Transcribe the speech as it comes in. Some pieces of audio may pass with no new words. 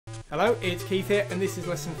Hello, it's Keith here, and this is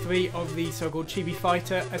lesson 3 of the so-called Chibi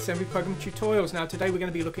Fighter assembly program tutorials. Now today we're going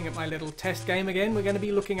to be looking at my little test game again. We're going to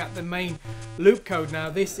be looking at the main loop code. Now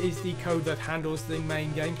this is the code that handles the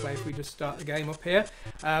main gameplay if we just start the game up here.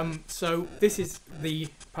 So this is the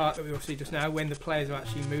part that we will see just now when the players are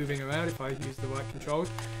actually moving around if I use the right controls.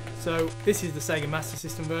 So this is the Sega Master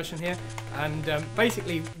System version here, and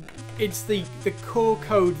basically it's the core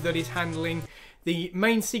code that is handling the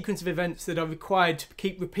main sequence of events that are required to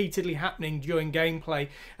keep repeatedly happening during gameplay.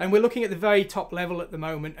 And we're looking at the very top level at the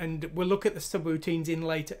moment, and we'll look at the subroutines in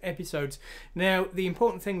later episodes. Now, the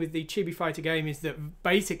important thing with the Chibi Fighter game is that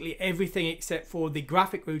basically everything except for the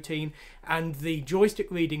graphic routine and the joystick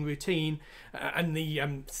reading routine and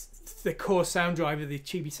the core sound driver, the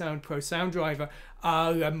Chibi Sound Pro sound driver,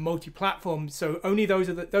 are multi-platform. So only those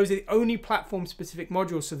are the only platform-specific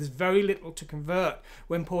modules. So there's very little to convert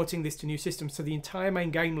when porting this to new systems. So the entire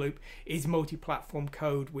main game loop is multi-platform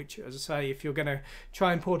code, which, as I say, if you're going to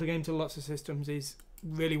try and port a game to lots of systems, is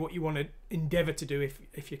really what you want to endeavour to do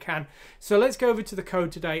if you can. So let's go over to the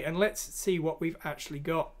code today and let's see what we've actually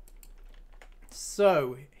got.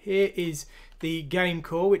 So here is the game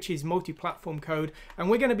core, which is multi-platform code,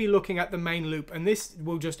 and we're going to be looking at the main loop, and this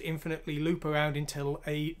will just infinitely loop around until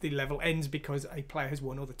the level ends because a player has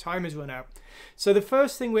won or the time has run out. So the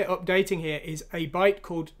first thing we're updating here is a byte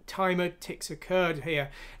called timer ticks occurred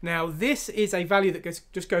here. Now this is a value that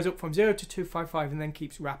just goes up from 0 to 255 and then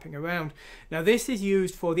keeps wrapping around. Now this is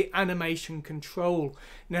used for the animation control.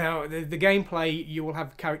 Now the gameplay, you will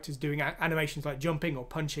have characters doing animations like jumping or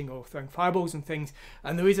punching or throwing fireballs and things,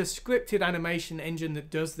 and there is a scripted animation engine that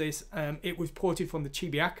does this. It was ported from the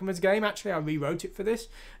Chibi Akima's game. Actually, I rewrote it for this,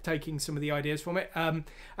 taking some of the ideas from it.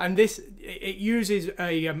 And this, it uses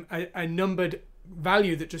a numbered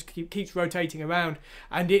value that just keeps rotating around,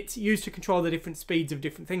 and it's used to control the different speeds of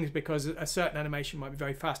different things, because a certain animation might be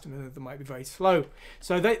very fast and another might be very slow.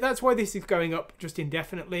 So that's why this is going up just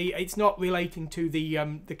indefinitely. It's not relating to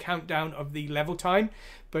the countdown of the level time,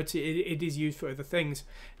 but it is used for other things.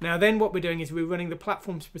 Now then what we're doing is we're running the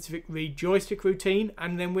platform specific read joystick routine,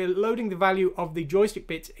 and then we're loading the value of the joystick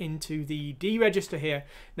bits into the D register here.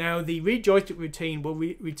 Now the read joystick routine will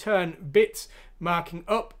return bits marking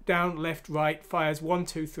up, down, left, right, fires 1,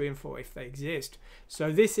 2, 3 and 4 if they exist.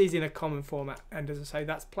 So this is in a common format, and as I say,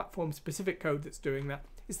 that's platform specific code that's doing that.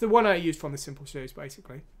 It's the one I used from the Simple series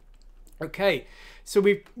basically. Okay, so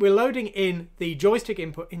we're loading in the joystick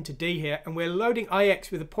input into D here, and we're loading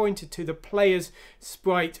IX with a pointer to the player's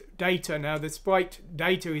sprite data. Now the sprite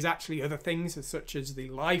data is actually other things such as the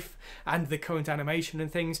life and the current animation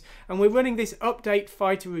and things, and we're running this update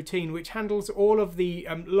fighter routine which handles all of the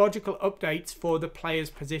logical updates for the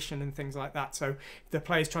player's position and things like that. So if the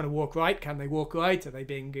player's trying to walk right, can they walk right? Have they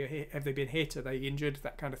been hit? Are they injured?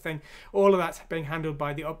 That kind of thing. All of that's being handled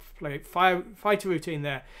by the update fighter routine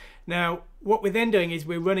there. Now what we're then doing is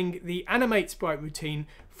we're running the animate sprite routine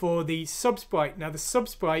for the sub sprite. Now the sub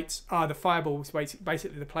sprites are the fireballs.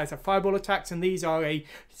 Basically the players have fireball attacks, and these are a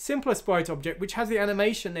simpler sprite object which has the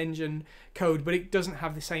animation engine code, but it doesn't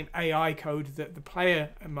have the same AI code that the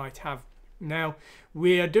player might have. Now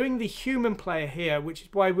we are doing the human player here, which is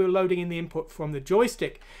why we're loading in the input from the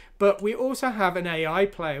joystick, but we also have an AI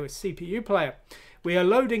player, a CPU player. We are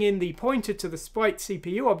loading in the pointer to the sprite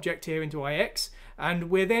CPU object here into IX,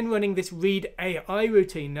 and we're then running this read AI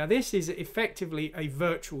routine. Now this is effectively a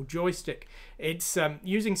virtual joystick. It's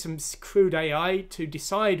using some crude AI to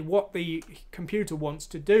decide what the computer wants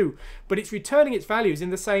to do, but it's returning its values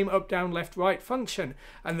in the same up, down, left, right function.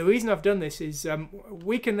 And the reason I've done this is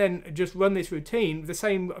we can then just run this routine, the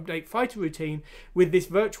same update fighter routine, with this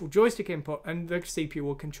virtual joystick input, and the CPU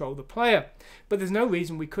will control the player. But there's no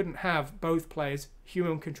reason we couldn't have both players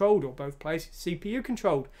human controlled or both players CPU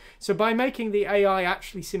controlled. So by making the AI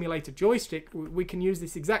actually simulate a joystick, we can use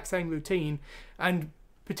this exact same routine and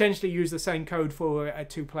potentially use the same code for a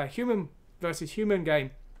two-player human versus human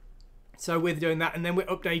game. So we're doing that, and then we're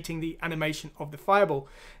updating the animation of the fireball.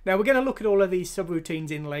 Now we're going to look at all of these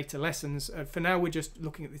subroutines in later lessons. For now we're just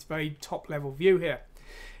looking at this very top level view here.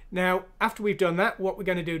 Now after we've done that, what we're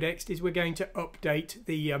going to do next is we're going to update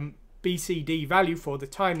the BCD value for the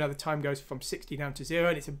time. Now the time goes from 60 down to 0,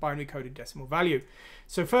 and it's a binary coded decimal value.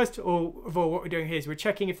 So first of all, what we're doing here is we're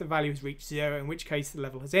checking if the value has reached 0, in which case the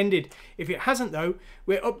level has ended. If it hasn't though,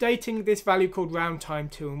 we're updating this value called round time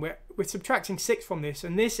 2, and we're subtracting 6 from this,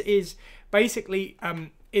 and this is basically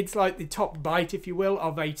it's like the top byte, if you will,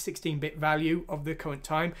 of a 16-bit value of the current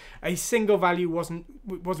time. A single value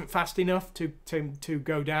wasn't fast enough to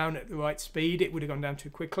go down at the right speed. It would have gone down too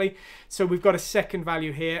quickly. So we've got a second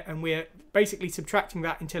value here, and we're basically subtracting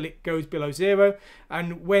that until it goes below 0,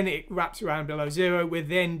 and when it wraps around below 0, we're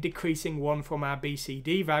then decreasing 1 from our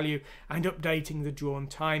BCD value and updating the drawn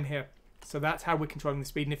time here. So that's how we're controlling the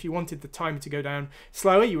speed. And if you wanted the timer to go down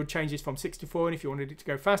slower, you would change this from 6 to 4, and if you wanted it to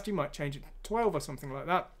go faster, you might change it to 12 or something like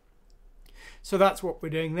that. So that's what we're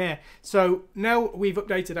doing there. So now we've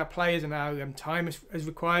updated our players and our time as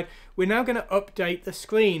required. We're now going to update the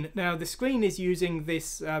screen. Now the screen is using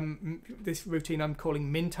this this routine I'm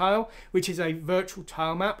calling MinTile, which is a virtual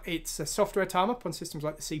tile map. It's a software tile map on systems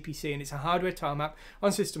like the CPC, and it's a hardware tile map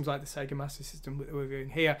on systems like the Sega Master System that we're doing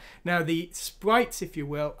here. Now the sprites, if you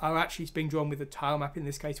will, are actually being drawn with a tile map in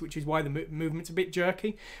this case, which is why the movement's a bit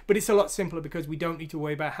jerky. But it's a lot simpler because we don't need to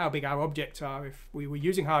worry about how big our objects are. If we were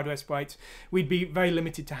using hardware sprites, we'd be very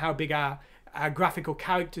limited to how big our graphical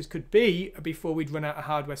characters could be before we'd run out of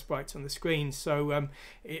hardware sprites on the screen. So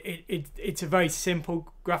it's a very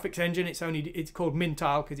simple graphics engine. It's called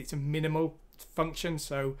MinTile because it's a minimal function,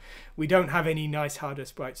 so we don't have any nice hardware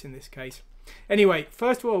sprites in this case. Anyway,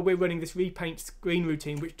 first of all, we're running this repaint screen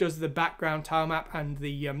routine, which does the background tile map and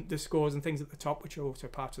the scores and things at the top, which are also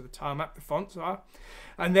part of the tile map, the fonts are.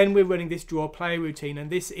 And then we're running this draw play routine, and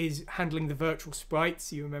this is handling the virtual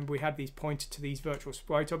sprites. You remember we had these pointed to these virtual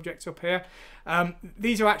sprite objects up here.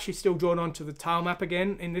 These are actually still drawn onto the tile map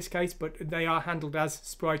again in this case, but they are handled as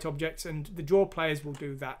sprite objects, and the draw players will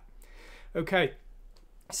do that. Okay.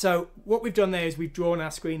 So what we've done there is we've drawn our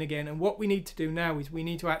screen again, and what we need to do now is we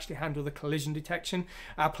need to actually handle the collision detection.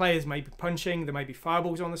 Our players may be punching, there may be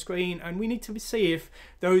fireballs on the screen, and we need to see if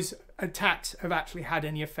those attacks have actually had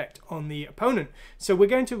any effect on the opponent. So we're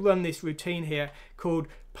going to run this routine here called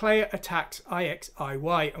player attacks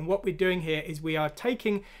IXIY, and what we're doing here is we are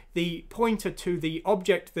taking the pointer to the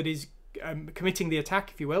object that is committing the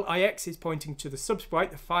attack, if you will. IX is pointing to the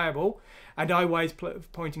subsprite, the fireball, and IY is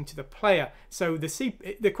pointing to the player. So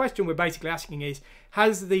the question we're basically asking is,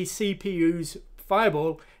 has the CPU's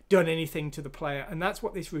fireball done anything to the player? And that's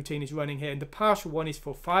what this routine is running here. And the partial one is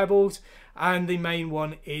for fireballs, and the main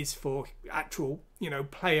one is for actual,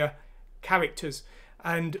 player characters.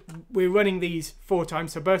 And we're running these 4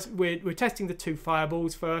 times. So we're testing the 2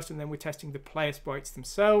 fireballs first, and then we're testing the player sprites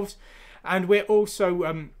themselves. And we're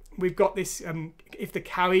also we've got this, if the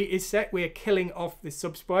carry is set, we're killing off the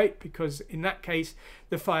subsprite, because in that case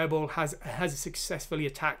the fireball has successfully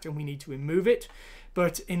attacked and we need to remove it.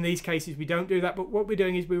 But in these cases we don't do that. But what we're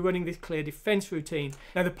doing is we're running this clear defense routine.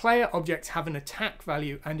 Now the player objects have an attack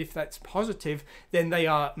value, and if that's positive, then they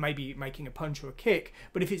are maybe making a punch or a kick.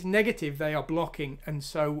 But if it's negative, they are blocking, and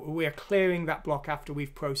so we're clearing that block after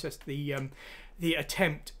we've processed the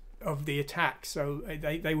attempt of the attack. So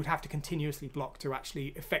they would have to continuously block to actually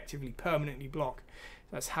effectively permanently block.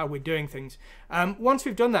 That's how we're doing things. Once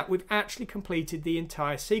we've done that, we've actually completed the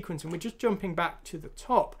entire sequence, and we're just jumping back to the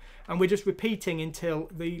top, and we're just repeating until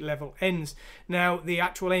the level ends. Now the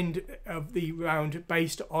actual end of the round,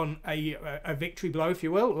 based on a victory blow, if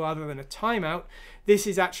you will, rather than a timeout, this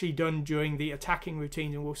is actually done during the attacking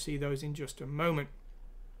routine, and we'll see those in just a moment.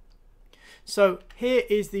 So here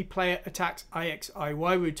is the player attacks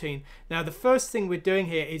IXIY routine. Now the first thing we're doing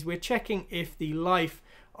here is we're checking if the life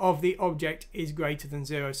of the object is greater than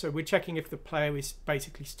 0. So we're checking if the player is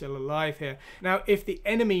basically still alive here. Now if the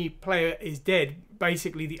enemy player is dead,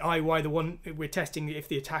 basically the IY, the one we're testing if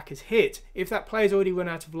the attack is hit, if that player's already run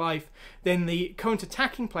out of life, then the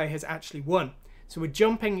counter-attacking player has actually won. So we're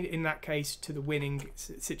jumping in that case to the winning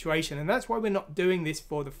situation, and that's why we're not doing this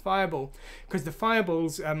for the fireball, because the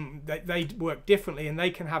fireballs they work differently, and they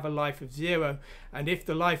can have a life of 0, and if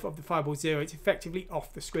the life of the fireball is 0, it's effectively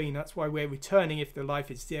off the screen. That's why we're returning if the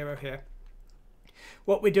life is 0 here.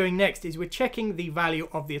 What we're doing next is we're checking the value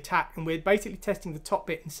of the attack, and we're basically testing the top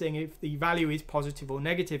bit and seeing if the value is positive or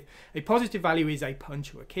negative. A positive value is a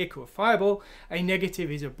punch or a kick or a fireball. A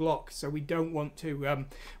negative is a block. So we don't want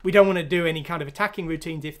to do any kind of attacking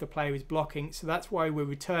routines if the player is blocking. So that's why we're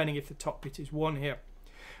returning if the top bit is 1 here.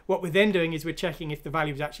 What we're then doing is we're checking if the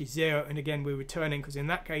value is actually 0, and again we're returning, because in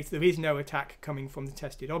that case there is no attack coming from the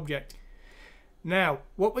tested object. Now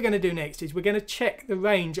what we're going to do next is we're going to check the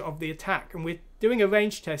range of the attack, and we're doing a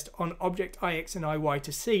range test on object IX and IY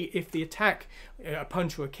to see if the attack, a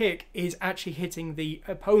punch or a kick, is actually hitting the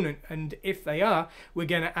opponent, and if they are, we're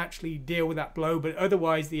going to actually deal with that blow, but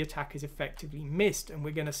otherwise the attack is effectively missed, and we're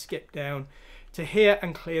going to skip down to here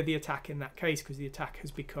and clear the attack in that case, because the attack has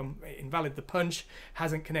become invalid. The punch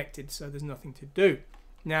hasn't connected, so there's nothing to do.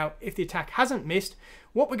 Now, if the attack hasn't missed,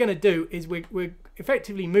 what we're going to do is we're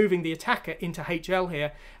effectively moving the attacker into HL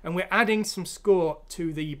here, and we're adding some score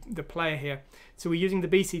to the player here. So we're using the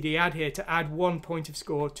BCD add here to add 1 point of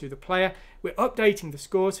score to the player. We're updating the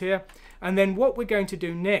scores here, and then what we're going to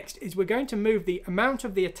do next is we're going to move the amount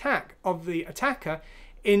of the attack of the attacker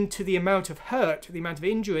into the amount of hurt, the amount of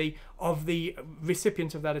injury of the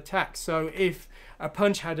recipient of that attack. So if a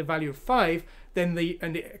punch had a value of 5, then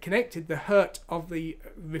and it connected, the hurt of the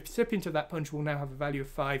recipient of that punch will now have a value of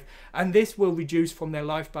 5, and this will reduce from their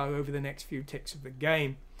life bar over the next few ticks of the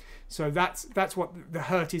game. So that's what the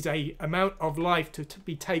hurt is, a amount of life to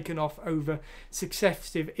be taken off over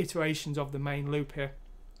successive iterations of the main loop here.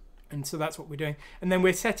 And so that's what we're doing, and then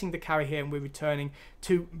we're setting the carry here, and we're returning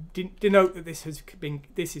to denote that this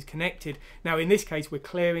is connected. Now in this case we're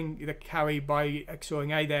clearing the carry by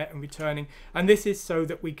XORing A there and returning, and this is so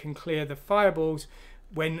that we can clear the fireballs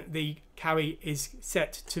when the carry is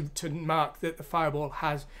set to mark that the fireball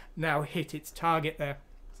has now hit its target there.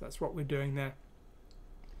 So that's what we're doing there.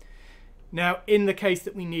 Now, in the case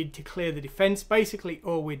that we need to clear the defense, basically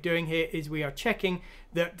all we're doing here is we are checking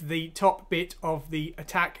that the top bit of the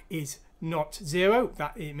attack is not 0.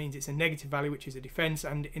 That it means it's a negative value, which is a defense,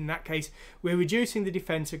 and in that case we're reducing the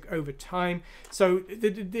defense over time. So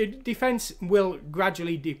the defense will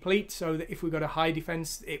gradually deplete, so that if we've got a high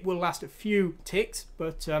defense it will last a few ticks,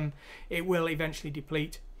 but it will eventually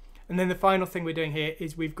deplete. And then the final thing we're doing here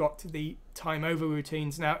is we've got the time over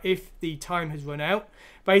routines. Now, if the time has run out,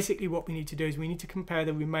 basically what we need to do is we need to compare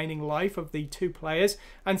the remaining life of the two players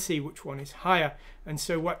and see which one is higher. And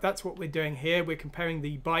so that's what we're doing here. We're comparing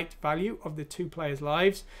the byte value of the two players'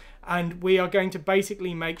 lives, and we are going to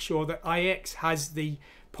basically make sure that IX has the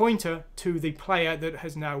pointer to the player that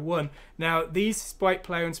has now won. Now these sprite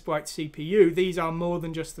player and sprite CPU, these are more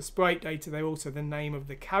than just the sprite data, they're also the name of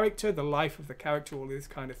the character, the life of the character, all this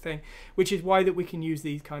kind of thing, which is why that we can use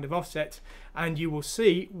these kind of offsets. And you will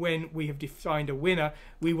see when we have defined a winner,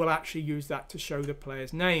 we will actually use that to show the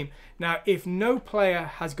player's name. Now if no player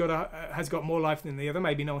has got more life than the other,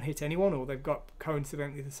 maybe no one hit anyone, or they've got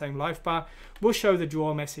coincidentally the same life bar, we'll show the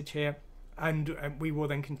draw message here, and we will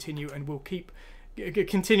then continue, and we'll keep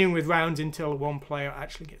continuing with rounds until one player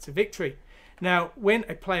actually gets a victory. Now when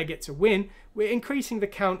a player gets a win, we're increasing the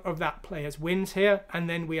count of that player's wins here, and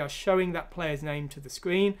then we are showing that player's name to the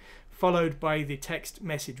screen, followed by the text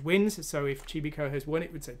message wins. So if Chibico has won,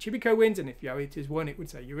 it would say Chibico wins, and if Yorita has won, it would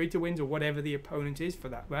say Yorita wins, or whatever the opponent is for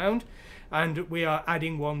that round. And we are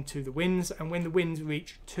adding 1 to the wins, and when the wins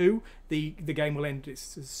reach 2, the game will end. It's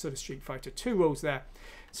sort of Street Fighter 2 rules there.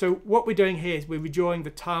 So what we're doing here is we're redrawing the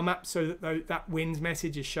tar map so that that wins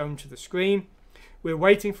message is shown to the screen. We're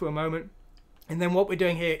waiting for a moment, and then what we're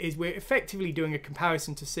doing here is we're effectively doing a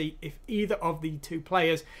comparison to see if either of the two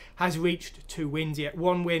players has reached 2 wins yet.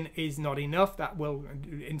 1 win is not enough, that will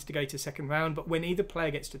instigate a second round, but when either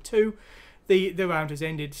player gets to 2, the round has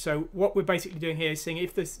ended. So what we're basically doing here is saying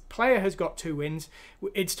if this player has got 2 wins,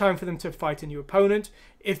 it's time for them to fight a new opponent.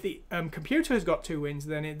 If the computer has got 2 wins,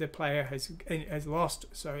 then the player has lost,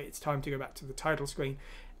 so it's time to go back to the title screen.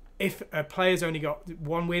 If a player's only got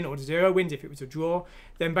 1 win or 0 wins, if it was a draw,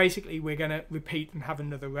 then basically we're going to repeat and have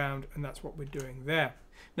another round, and that's what we're doing there.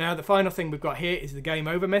 Now the final thing we've got here is the game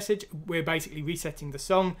over message. We're basically resetting the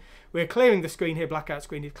song. We're clearing the screen here, blackout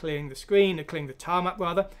screen is clearing the screen, clearing the tar map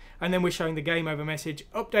rather, and then we're showing the game over message,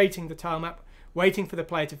 updating the tar map, waiting for the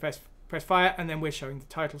player to press fire, and then we're showing the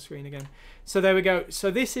title screen again. So there we go.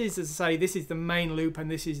 So this is, as I say, this is the main loop,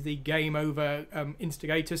 and this is the game over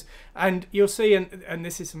instigators. And you'll see, and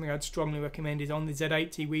this is something I'd strongly recommend, is on the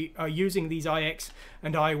Z80 we are using these IX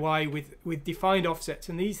and IY with defined offsets,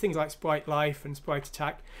 and these things like sprite life and sprite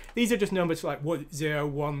attack, these are just numbers like 0,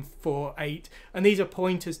 1, 4, 8, and these are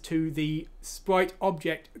pointers to the sprite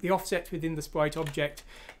object, the offsets within the sprite object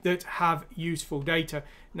that have useful data.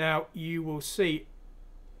 Now you will see,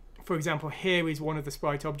 for example, here is one of the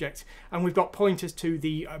sprite objects, and we've got pointers to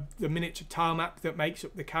the miniature tile map that makes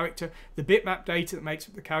up the character, the bitmap data that makes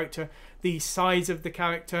up the character, the size of the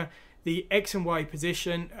character, the X and Y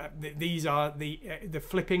position. These are the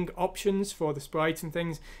flipping options for the sprites and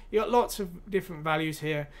things. You've got lots of different values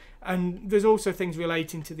here, and there's also things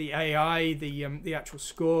relating to the AI, the actual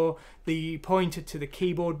score, the pointer to the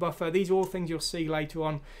keyboard buffer. These are all things you'll see later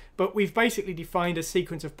on, but we've basically defined a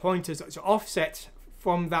sequence of pointers that's offsets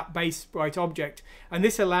from that base sprite object, and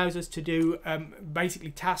this allows us to do basically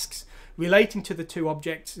tasks relating to the two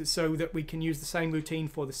objects, so that we can use the same routine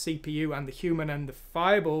for the CPU and the human and the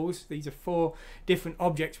fireballs. These are 4 different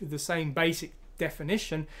objects with the same basic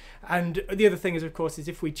definition. And the other thing is, of course, is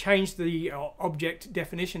if we change the object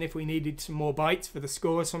definition, if we needed some more bytes for the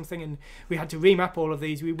score or something, and we had to remap all of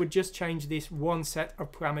these, we would just change this one set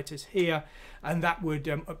of parameters here, and that would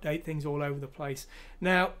update things all over the place.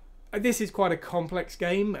 Now, this is quite a complex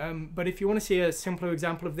game, but if you want to see a simpler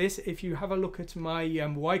example of this, if you have a look at my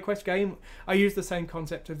YQuest game, I use the same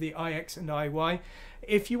concept of the IX and IY.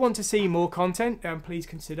 If you want to see more content, please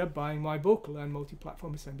consider buying my book, Learn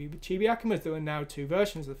Multi-Platform Assembly with Chibi Akumas. There are now 2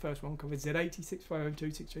 versions. The first one covers Z80,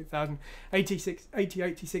 6502, 63000,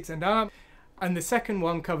 8086 and ARM. And the second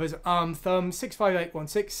one covers ARM Thumb,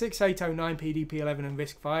 65816, 6809, PDP-11 and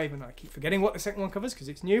Risc-V. And I keep forgetting what the second one covers because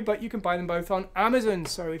it's new, but you can buy them both on Amazon.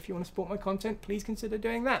 So if you want to support my content, please consider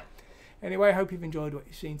doing that. Anyway, I hope you've enjoyed what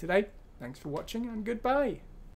you've seen today. Thanks for watching and goodbye.